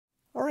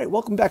All right,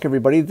 welcome back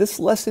everybody. This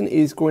lesson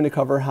is going to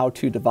cover how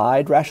to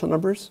divide rational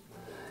numbers.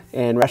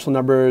 And rational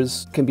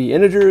numbers can be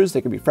integers, they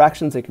can be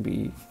fractions, they can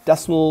be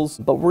decimals,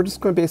 but we're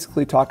just going to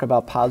basically talk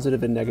about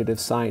positive and negative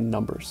sign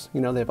numbers.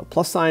 You know, they have a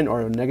plus sign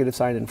or a negative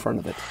sign in front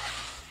of it.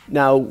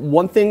 Now,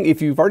 one thing,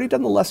 if you've already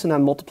done the lesson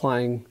on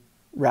multiplying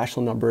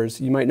rational numbers,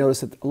 you might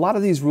notice that a lot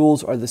of these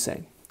rules are the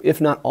same,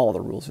 if not all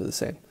the rules are the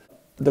same.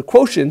 The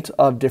quotient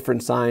of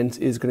different signs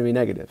is going to be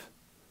negative.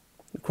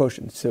 The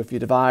quotient. So if you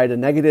divide a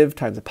negative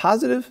times a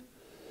positive,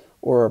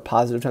 or a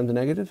positive times a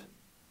negative,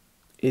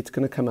 it's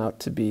going to come out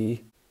to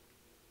be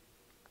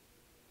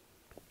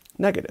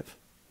negative.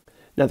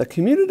 Now, the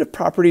commutative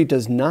property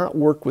does not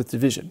work with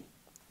division,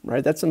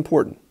 right? That's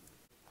important.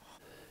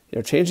 You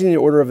know, changing the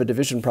order of a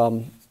division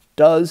problem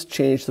does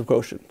change the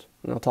quotient,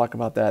 and I'll talk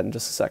about that in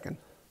just a second.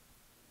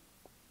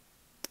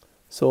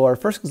 So our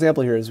first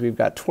example here is we've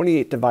got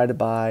 28 divided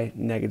by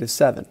negative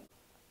 7,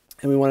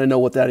 and we want to know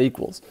what that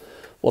equals.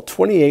 Well,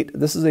 28,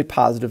 this is a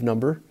positive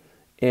number,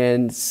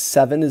 and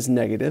 7 is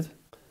negative.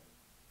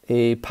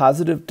 A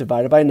positive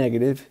divided by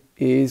negative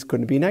is going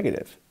to be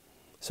negative.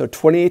 So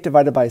 28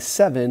 divided by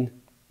 7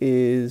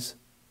 is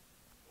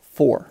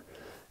 4.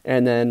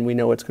 And then we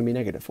know it's going to be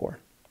negative 4.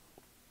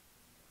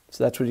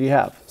 So that's what you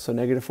have. So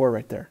negative 4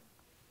 right there.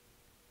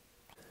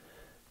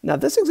 Now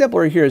this example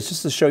right here is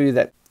just to show you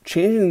that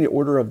changing the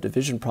order of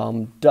division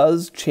problem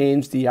does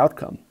change the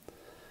outcome.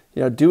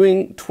 You know,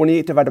 doing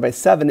 28 divided by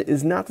 7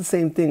 is not the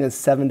same thing as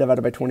 7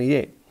 divided by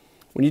 28.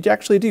 When you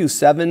actually do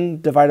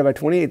 7 divided by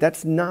 28,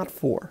 that's not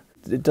 4.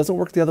 It doesn't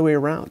work the other way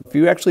around. If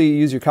you actually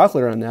use your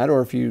calculator on that,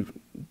 or if you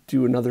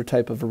do another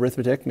type of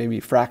arithmetic, maybe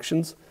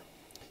fractions,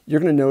 you're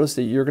going to notice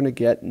that you're going to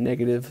get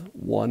negative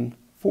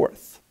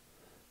 1/4.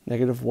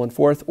 Negative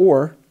 1/4,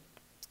 or,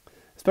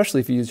 especially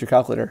if you use your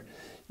calculator,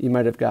 you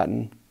might have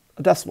gotten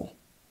a decimal.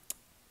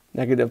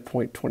 Negative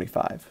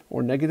 0.25,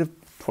 or negative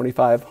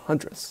 25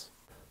 hundredths.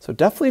 So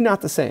definitely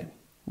not the same,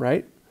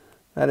 right?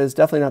 That is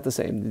definitely not the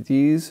same.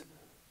 These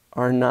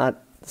are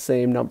not the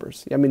same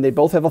numbers. I mean, they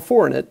both have a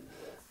 4 in it,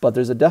 but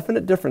there's a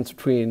definite difference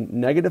between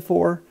negative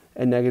 4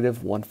 and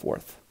negative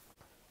 1/4.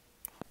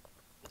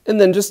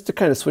 And then just to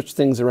kind of switch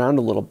things around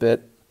a little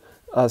bit,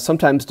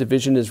 sometimes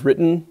division is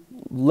written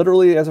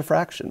literally as a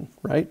fraction,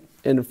 right?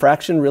 And a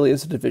fraction really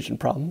is a division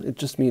problem. It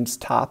just means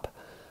top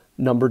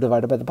number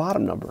divided by the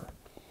bottom number.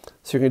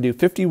 So you're going to do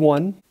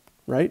 51,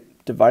 right,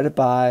 divided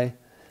by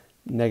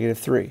negative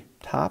 3.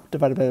 Top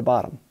divided by the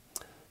bottom.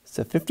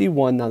 So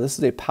 51, now this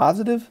is a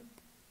positive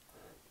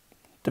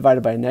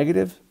divided by a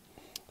negative,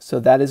 so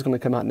that is going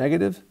to come out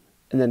negative,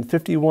 and then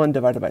 51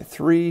 divided by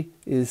 3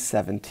 is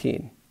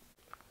 17.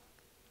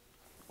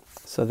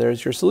 So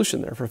there's your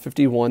solution there for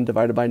 51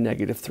 divided by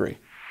negative 3.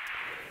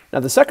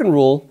 Now the second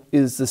rule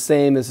is the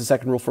same as the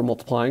second rule for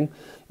multiplying.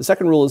 The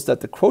second rule is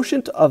that the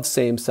quotient of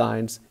same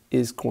signs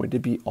is going to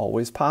be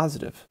always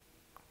positive.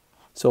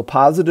 So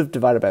positive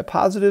divided by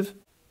positive,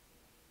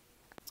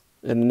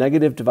 and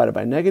negative divided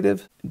by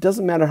negative, it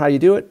doesn't matter how you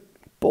do it,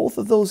 both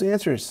of those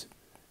answers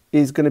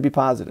is going to be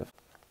positive.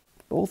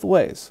 Both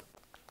ways.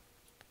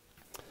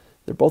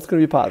 They're both going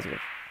to be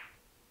positive.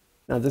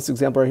 Now this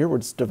example right here, we're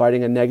just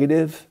dividing a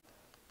negative,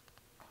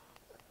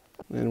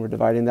 and we're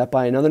dividing that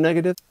by another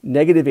negative.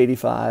 Negative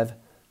 85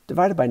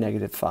 divided by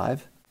negative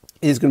 5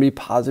 is going to be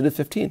positive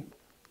 15.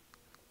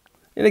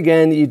 And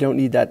again, you don't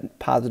need that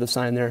positive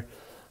sign there.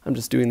 I'm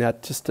just doing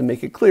that just to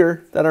make it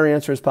clear that our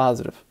answer is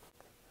positive.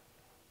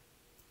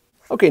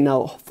 Okay,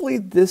 now hopefully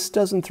this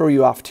doesn't throw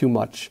you off too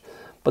much,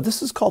 but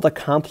this is called a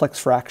complex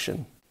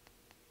fraction.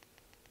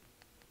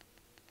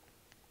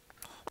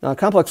 Now, a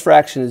complex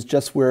fraction is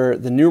just where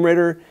the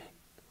numerator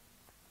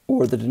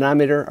or the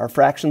denominator are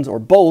fractions, or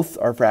both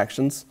are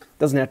fractions. It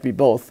doesn't have to be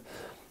both.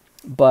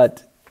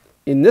 But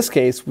in this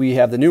case, we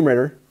have the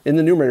numerator. In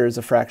the numerator is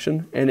a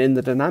fraction, and in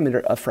the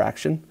denominator, a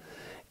fraction.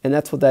 And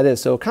that's what that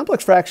is. So a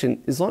complex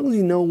fraction, as long as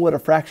you know what a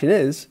fraction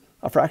is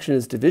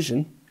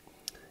division,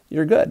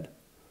 you're good.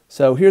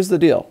 So here's the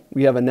deal.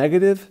 We have a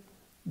negative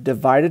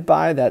divided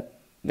by that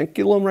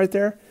vinculum right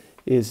there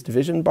is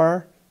division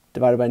bar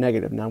divided by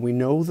negative. Now we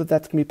know that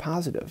that's going to be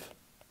positive.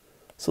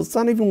 So let's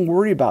not even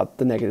worry about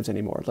the negatives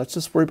anymore. Let's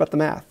just worry about the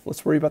math.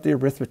 Let's worry about the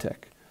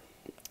arithmetic.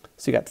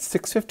 So you got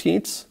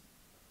 6/15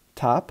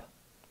 top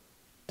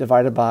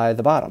divided by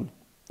the bottom,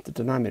 the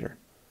denominator,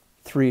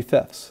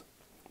 3/5.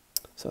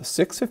 So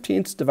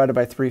 6/15 divided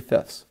by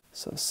 3/5.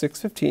 So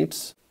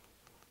 6/15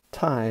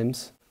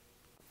 times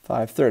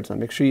 5/3. Now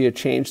make sure you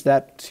change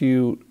that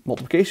to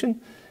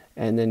multiplication,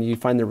 and then you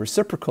find the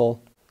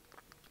reciprocal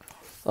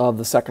of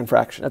the second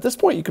fraction. At this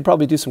point, you could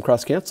probably do some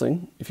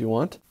cross-canceling if you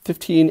want.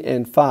 15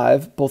 and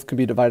 5 both can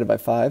be divided by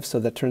 5, so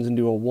that turns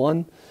into a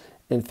 1,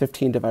 and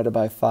 15 divided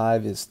by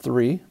 5 is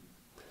 3.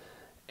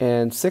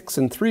 And 6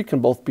 and 3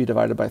 can both be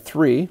divided by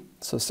 3,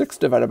 so 6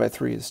 divided by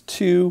 3 is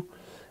 2,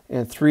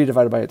 and 3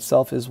 divided by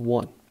itself is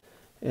 1.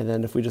 And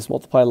then if we just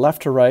multiply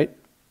left to right,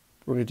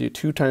 we're going to do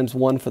 2 times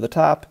 1 for the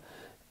top,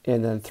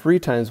 and then 3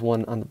 times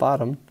 1 on the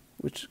bottom,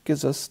 which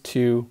gives us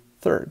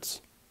 2/3.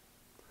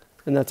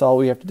 And that's all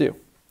we have to do.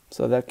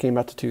 So that came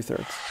out to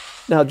 2/3.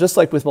 Now, just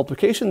like with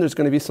multiplication, there's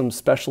going to be some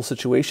special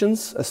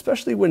situations,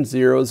 especially when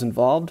 0 is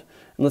involved.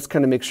 And let's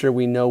kind of make sure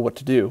we know what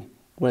to do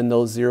when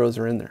those zeros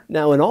are in there.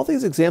 Now, in all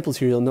these examples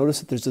here, you'll notice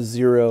that there's a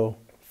 0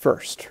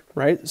 first,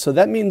 right? So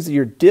that means that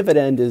your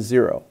dividend is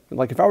 0.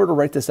 Like if I were to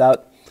write this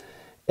out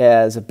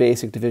as a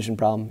basic division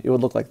problem, it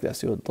would look like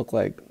this. It would look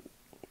like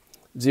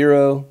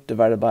 0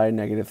 divided by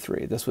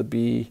 -3. This would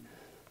be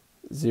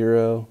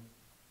 0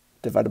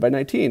 divided by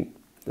 19.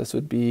 This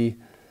would be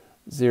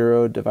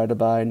 0 divided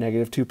by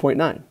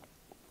 -2.9.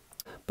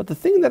 But the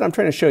thing that I'm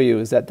trying to show you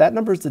is that that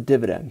number is the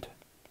dividend.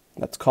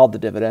 That's called the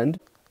dividend.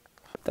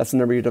 That's the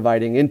number you're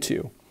dividing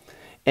into.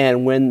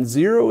 And when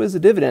 0 is a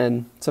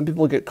dividend, some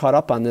people get caught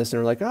up on this and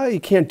are like, oh, you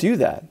can't do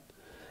that.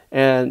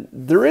 And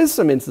there is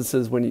some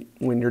instances when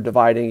you're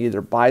dividing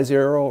either by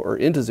 0 or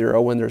into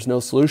 0 when there's no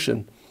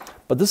solution.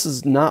 But this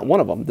is not one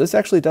of them. This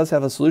actually does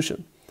have a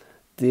solution.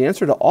 The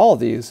answer to all of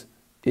these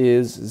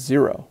is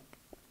 0.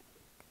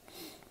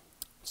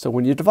 So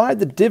when you divide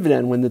the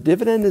dividend, when the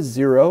dividend is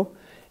 0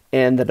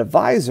 and the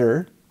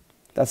divisor,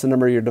 that's the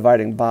number you're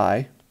dividing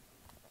by,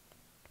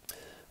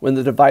 when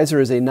the divisor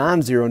is a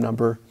non-zero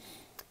number,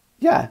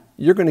 yeah,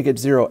 you're going to get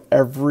 0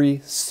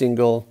 every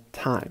single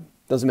time.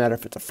 Doesn't matter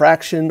if it's a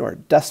fraction or a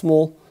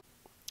decimal.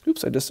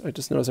 Oops, I just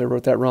noticed I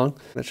wrote that wrong.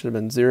 That should have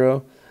been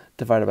 0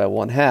 divided by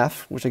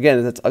 1/2, which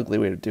again, that's an ugly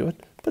way to do it,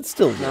 but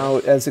still. Now,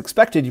 as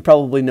expected, you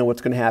probably know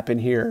what's going to happen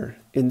here.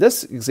 In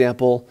this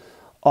example,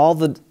 all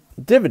the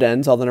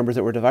dividends, all the numbers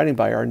that we're dividing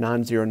by are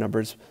non-zero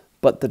numbers,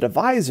 but the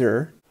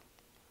divisor,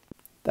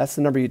 that's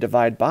the number you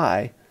divide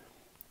by,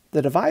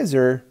 the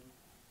divisor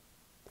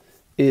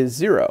is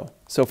 0.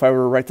 So if I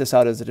were to write this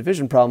out as a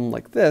division problem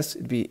like this,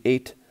 it'd be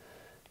 8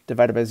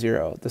 divided by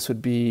 0. This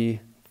would be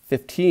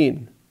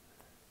 15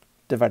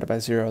 divided by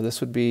 0. This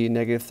would be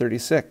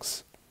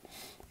 -36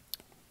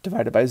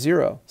 divided by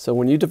 0. So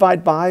when you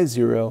divide by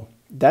 0,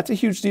 that's a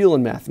huge deal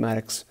in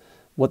mathematics.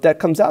 What that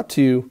comes out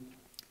to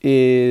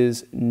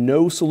is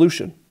no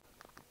solution.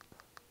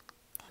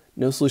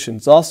 No solution.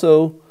 It's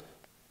also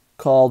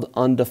called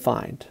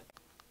undefined.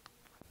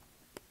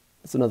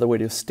 That's another way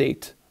to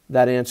state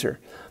that answer.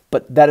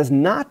 But that is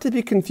not to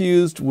be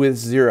confused with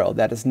 0.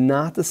 That is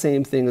not the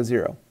same thing as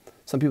 0.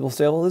 Some people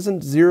say, well,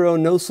 isn't 0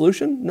 no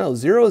solution? No,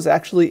 0 is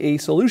actually a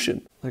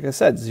solution. Like I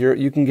said,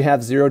 you can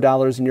have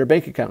 $0 in your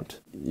bank account.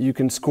 You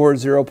can score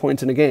 0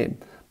 points in a game,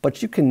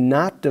 but you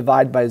cannot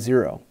divide by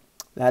 0.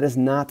 That is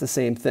not the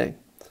same thing.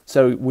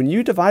 So when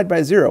you divide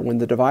by 0, when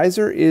the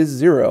divisor is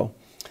 0,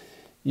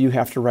 you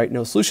have to write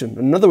no solution.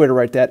 Another way to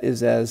write that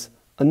is as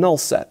a null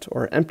set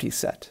or empty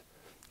set.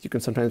 You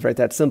can sometimes write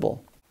that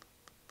symbol.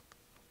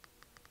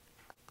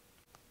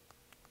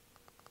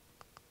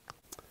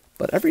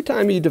 But every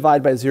time you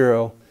divide by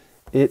 0,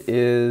 it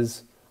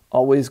is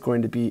always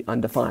going to be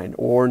undefined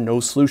or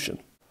no solution.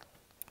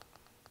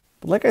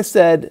 But like I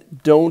said,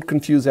 don't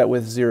confuse that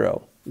with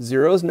 0.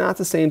 0 is not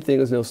the same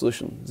thing as no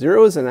solution.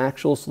 0 is an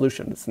actual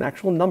solution. It's an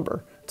actual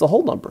number. It's a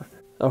whole number.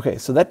 Okay,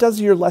 so that does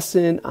your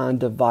lesson on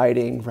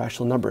dividing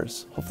rational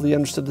numbers. Hopefully you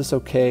understood this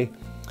okay.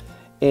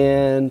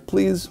 And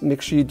please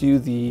make sure you do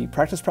the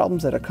practice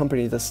problems that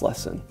accompany this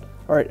lesson.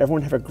 All right,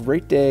 everyone have a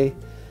great day.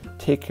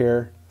 Take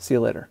care. See you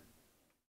later.